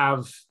you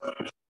have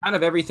kind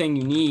of everything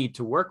you need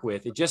to work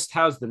with. It just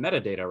has the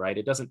metadata, right?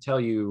 It doesn't tell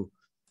you,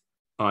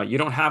 you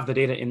don't have the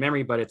data in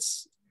memory, but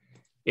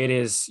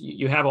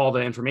you have all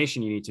the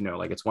information you need to know.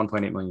 Like it's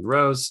 1.8 million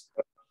rows.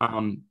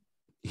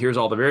 Here's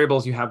all the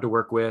variables you have to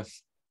work with.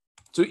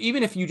 So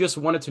even if you just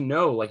wanted to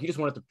know, like you just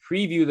wanted to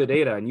preview the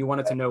data and you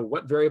wanted to know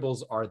what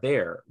variables are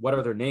there, what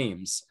are their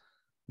names,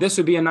 this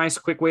would be a nice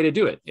quick way to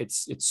do it.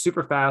 It's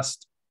super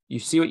fast. You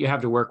see what you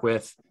have to work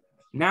with.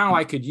 Now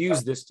I could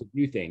use this to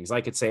do things.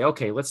 I could say,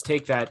 okay, let's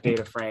take that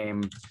data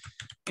frame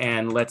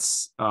and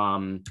let's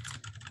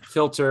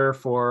filter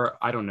for,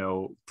 I don't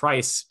know,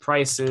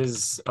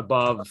 prices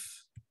above,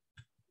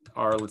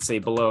 or let's say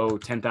below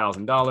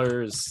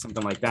 $10,000,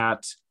 something like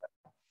that.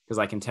 Because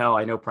I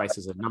know price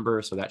is a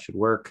number, so that should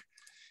work.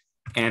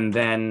 And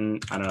then,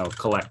 I don't know,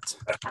 collect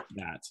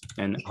that.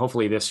 And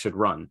hopefully this should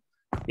run.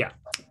 Yeah,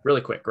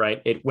 really quick,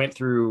 right? It went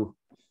through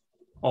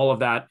all of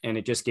that, and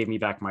it just gave me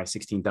back my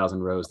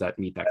 16,000 rows that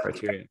meet that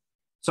criteria.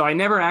 So I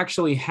never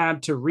actually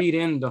had to read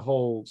in the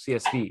whole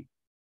CSV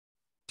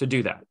to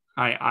do that.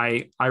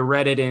 I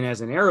read it in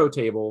as an arrow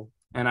table,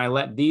 and I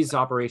let these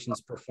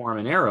operations perform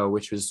an arrow,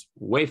 which was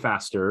way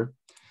faster.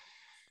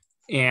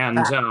 And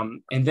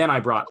then I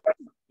brought the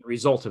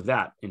result of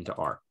that into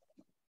R.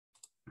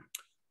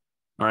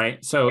 All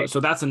right, so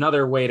that's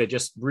another way to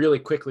just really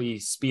quickly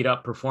speed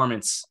up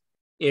performance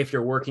if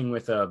you're working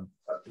with a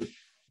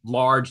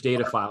large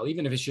data file.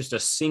 Even if it's just a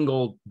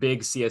single big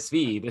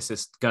CSV, this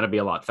is going to be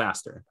a lot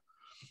faster.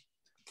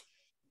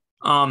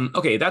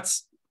 Okay,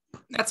 that's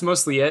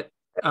mostly it.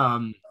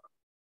 I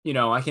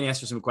can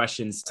answer some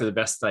questions to the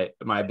best of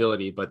my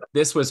ability, but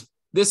this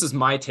is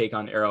my take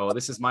on Arrow.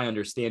 This is my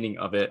understanding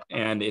of it,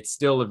 and it's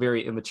still a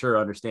very immature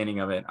understanding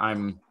of it.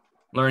 I'm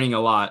learning a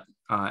lot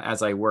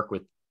as I work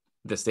with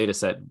this data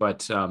set,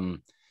 but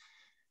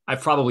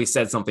I've probably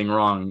said something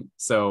wrong.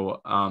 So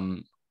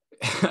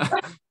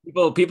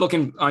people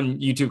can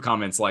on YouTube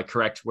comments like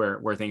correct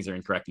where things are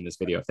incorrect in this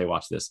video if they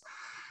watch this.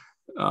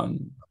 But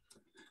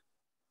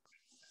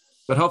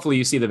hopefully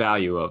you see the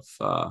value of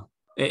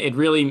it.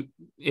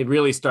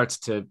 Really starts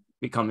to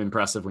become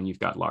impressive when you've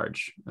got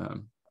large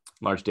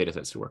data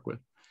sets to work with.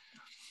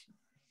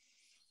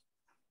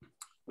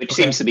 Which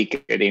seems to be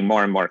getting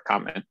more and more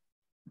common.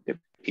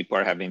 People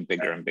are having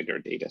bigger and bigger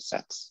data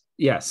sets.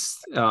 Yes.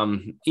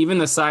 Even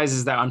the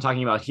sizes that I'm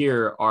talking about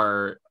here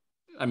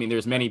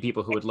there's many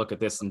people who would look at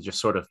this and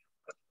just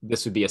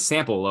this would be a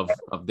sample of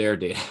their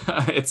data.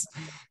 I'm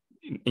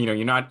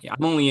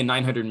only in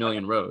 900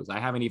 million rows. I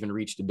haven't even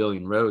reached 1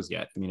 billion rows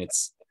yet. I mean,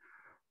 it's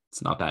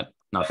not that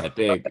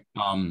big.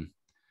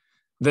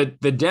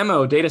 The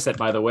demo data set,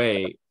 by the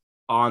way,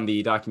 on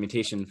the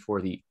documentation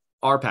for the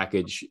R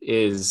package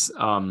is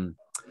a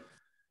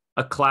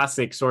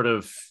classic sort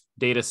of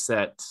data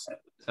set.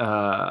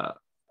 I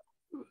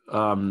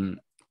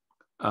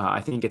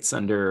think it's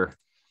under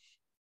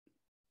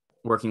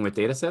working with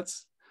data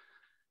sets.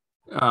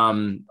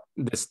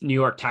 This New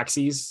York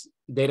taxis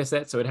data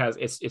set. So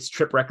it's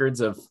trip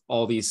records of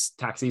all these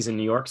taxis in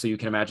New York. So you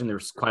can imagine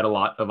there's quite a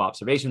lot of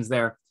observations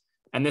there.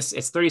 And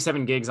it's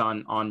 37 gigs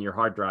on your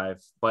hard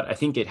drive, but I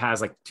think it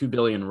has like 2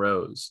 billion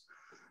rows.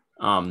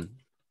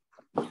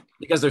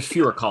 Because there's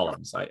fewer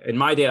columns. In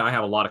my data, I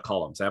have a lot of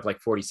columns. I have like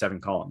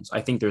 47 columns.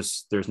 I think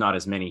there's not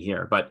as many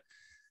here, but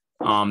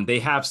They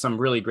have some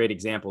really great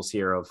examples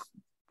here of,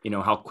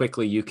 how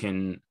quickly you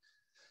can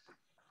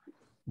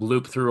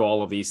loop through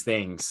all of these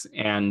things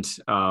and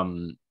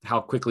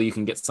how quickly you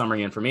can get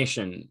summary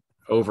information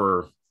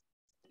over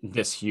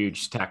this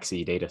huge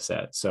taxi data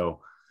set.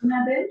 So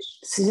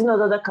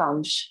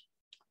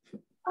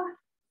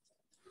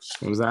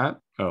what was that?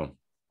 Oh,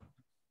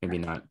 maybe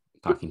not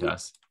talking to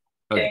us.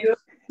 Okay.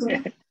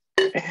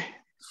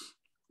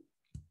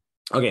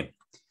 Okay.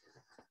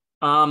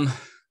 All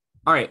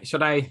right.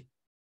 Should I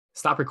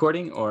stop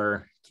recording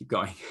or keep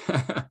going?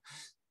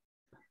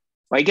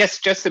 Well, I guess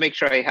just to make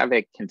sure I have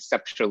it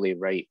conceptually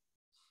right.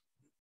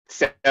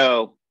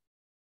 So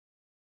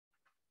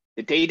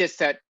the data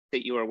set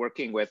that you are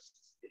working with,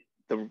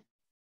 the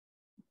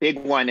big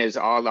one is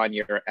all on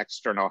your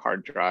external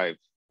hard drive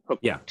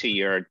hooked to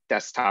your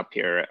desktop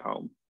here at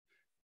home.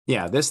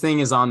 Yeah, this thing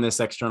is on this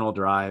external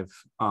drive.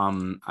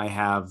 I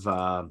have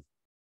a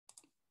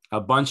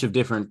bunch of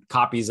different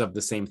copies of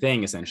the same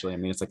thing, essentially. I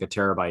mean, it's like a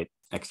terabyte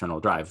external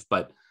drive,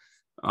 but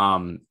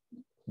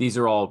these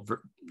are all,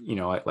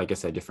 like I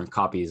said, different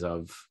copies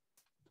of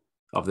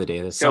the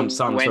data. Some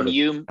sort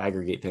of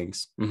aggregate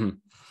things. Mm-hmm.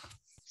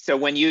 So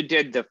when you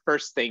did the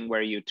first thing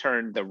where you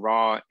turned the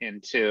raw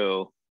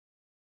into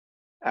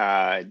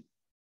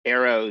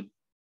Arrow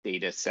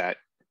data set,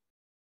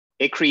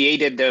 it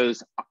created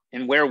those,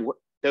 and where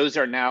those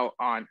are now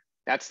on,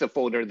 that's the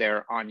folder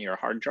there on your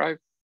hard drive?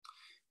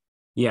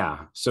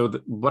 Yeah, so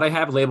what I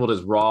have labeled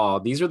as raw,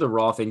 these are the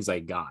raw things I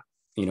got.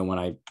 When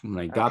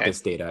I got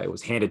this data, it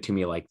was handed to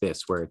me like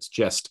this, where it's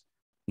just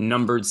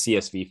numbered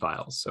CSV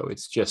files. So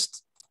it's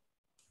just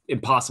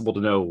impossible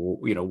to know,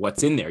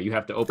 what's in there. You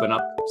have to open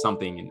up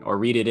something or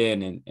read it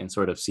in and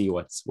sort of see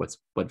what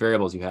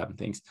variables you have and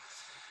things.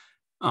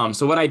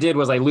 So what I did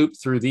was I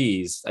looped through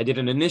these. I did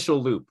an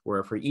initial loop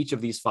where for each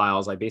of these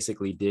files, I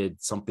basically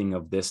did something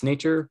of this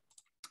nature,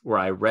 where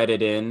I read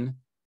it in,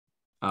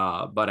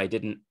 but I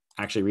didn't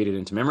actually read it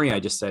into memory. I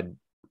just said,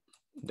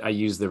 I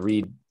used the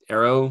read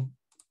arrow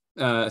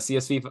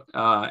CSV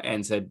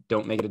and said,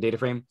 don't make it a data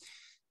frame.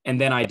 And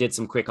then I did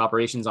some quick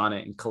operations on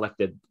it and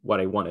collected what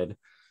I wanted.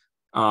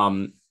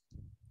 And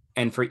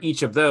for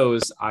each of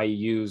those, I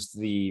used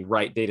the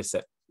right data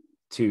set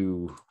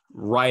to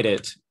write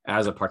it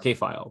as a Parquet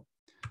file.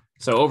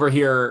 So over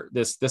here,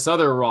 this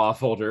other raw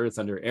folder, it's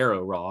under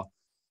Arrow raw.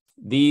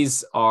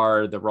 These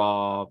are the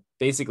raw,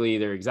 basically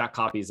they're exact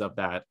copies of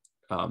that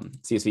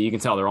CSV. You can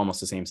tell they're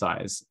almost the same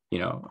size,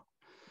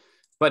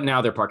 but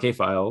now they're Parquet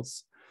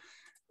files.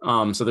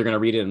 So they're going to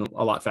read it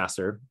a lot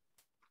faster.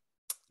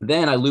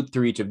 Then I looped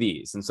through each of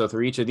these. And so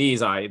through each of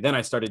these,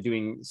 I started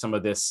doing some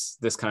of this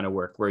kind of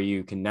work where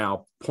you can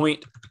now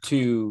point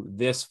to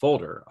this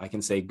folder. I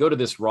can say, go to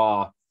this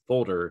raw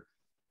folder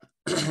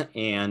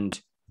and,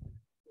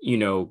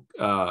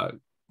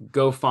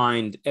 go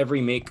find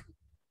every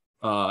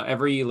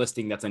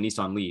listing that's a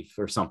Nissan Leaf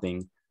or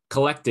something,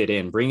 collect it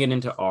in, bring it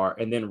into R,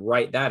 and then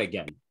write that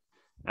again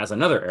as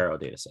another Arrow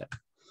data set.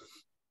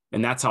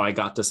 And that's how I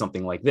got to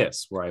something like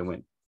this, where I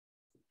went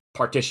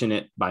partition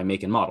it by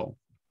make and model.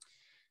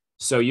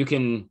 So you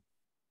can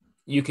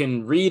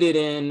read it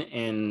in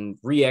and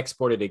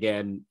re-export it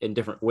again in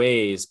different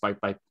ways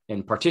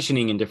and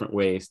partitioning in different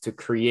ways to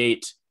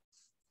create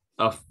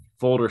a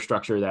folder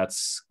structure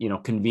that's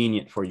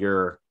convenient for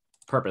your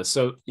purpose.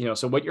 So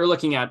so what you're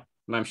looking at,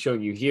 and I'm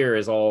showing you here,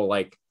 is all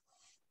like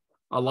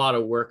a lot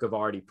of work of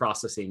already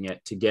processing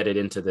it to get it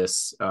into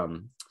this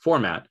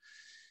format.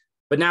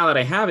 But now that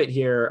I have it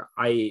here,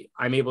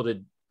 I'm able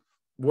to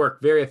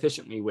work very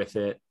efficiently with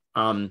it.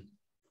 And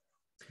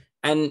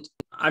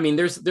I mean,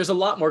 there's a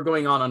lot more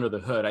going on under the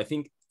hood. I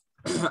think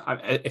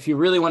if you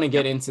really want to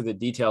get into the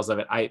details of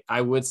it,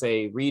 I would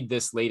say read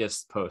this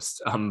latest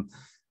post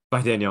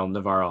by Danielle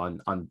Navarro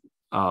on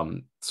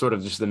sort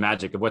of just the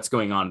magic of what's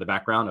going on in the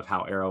background of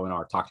how Arrow and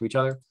R talk to each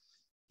other.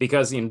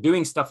 Because in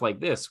doing stuff like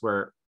this,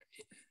 where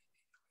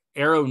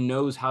Arrow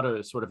knows how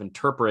to sort of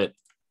interpret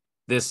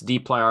this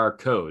dplyr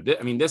code.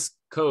 I mean, this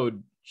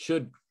code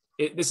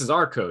this is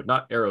our code,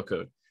 not Arrow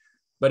code,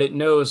 but it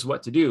knows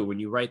what to do when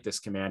you write this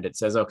command. It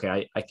says,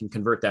 okay, I can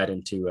convert that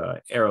into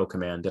a Arrow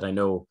command, and I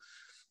know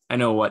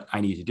what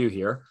I need to do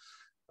here.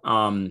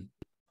 And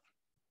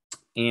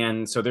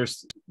so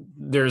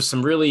there's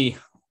some really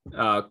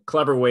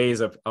clever ways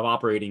of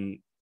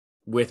operating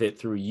with it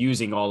through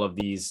using all of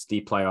these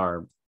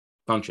dplyr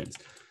functions.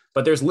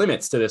 But there's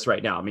limits to this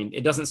right now. I mean,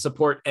 it doesn't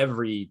support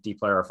every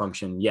dplyr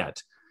function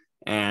yet.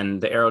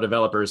 And the Arrow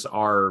developers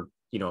are,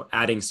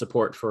 adding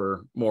support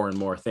for more and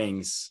more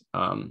things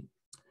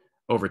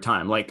over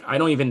time. Like, I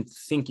don't even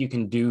think you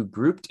can do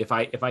grouped. If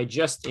I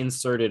just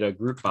inserted a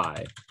group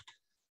by,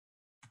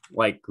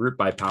 like group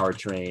by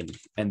powertrain,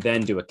 and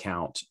then do a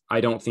count,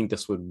 I don't think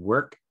this would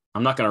work.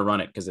 I'm not going to run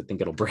it because I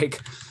think it'll break.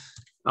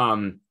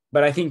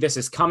 But I think this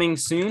is coming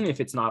soon if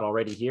it's not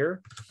already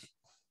here.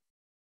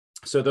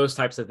 So those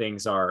types of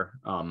things are,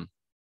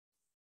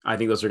 I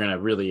think those are going to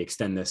really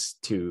extend this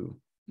to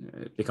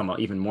become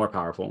even more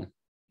powerful.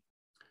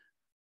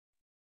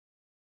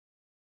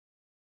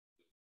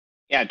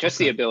 Yeah, just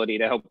the ability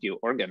to help you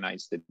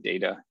organize the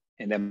data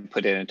and then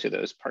put it into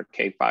those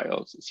Parquet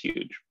files is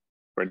huge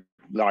for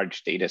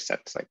large data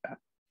sets like that.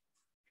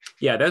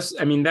 Yeah,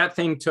 that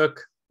thing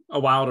took a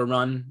while to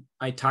run.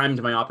 I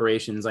timed my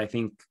operations. I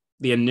think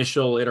the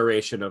initial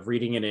iteration of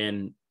reading it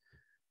in,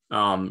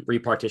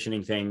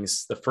 repartitioning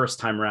things the first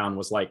time around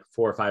was like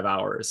 4 or 5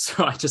 hours.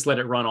 So I just let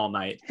it run all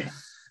night.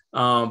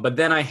 But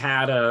then I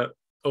had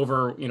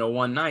over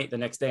one night, the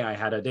next day I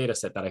had a data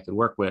set that I could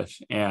work with.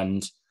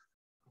 And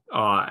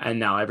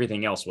now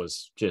everything else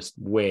was just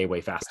way,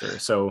 way faster.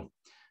 So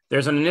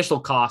there's an initial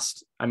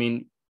cost. I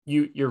mean,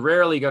 you're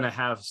rarely going to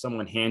have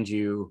someone hand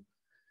you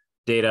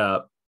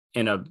data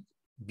in a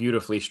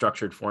beautifully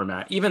structured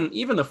format. Even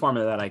the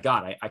format that I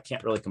got, I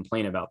can't really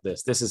complain about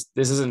this. This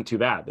isn't too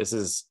bad. This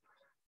is,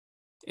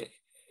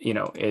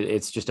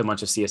 it's just a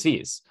bunch of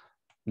CSVs.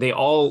 They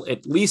all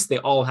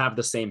have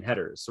the same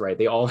headers, right?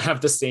 They all have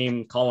the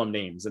same column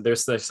names, and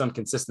there's some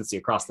consistency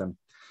across them.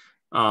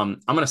 I'm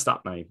going to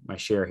stop my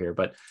share here,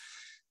 but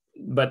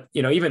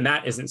even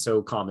that isn't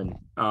so common.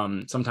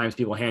 Sometimes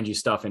people hand you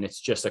stuff and it's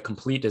just a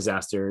complete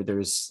disaster.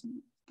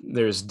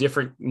 There's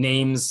different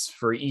names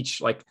for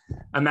each. Like,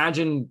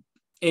 imagine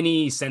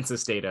any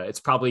census data. It's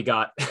probably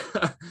got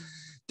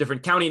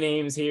different county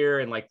names here,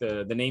 and like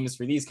the names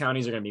for these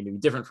counties are going to be maybe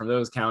different from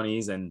those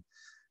counties. And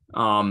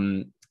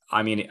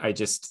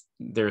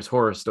there's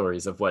horror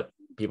stories of what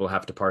people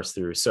have to parse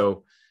through.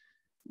 So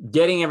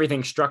getting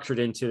everything structured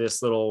into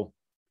this little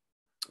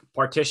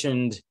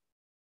partitioned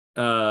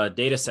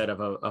data set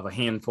of a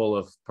handful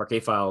of Parquet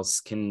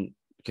files can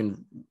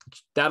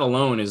that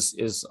alone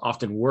is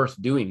often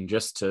worth doing,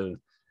 just to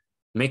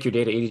make your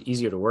data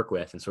easier to work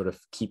with and sort of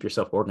keep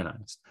yourself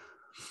organized.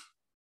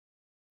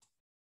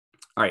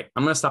 All right,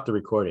 I'm going to stop the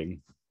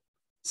recording.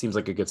 Seems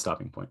like a good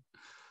stopping point.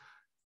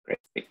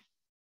 Great.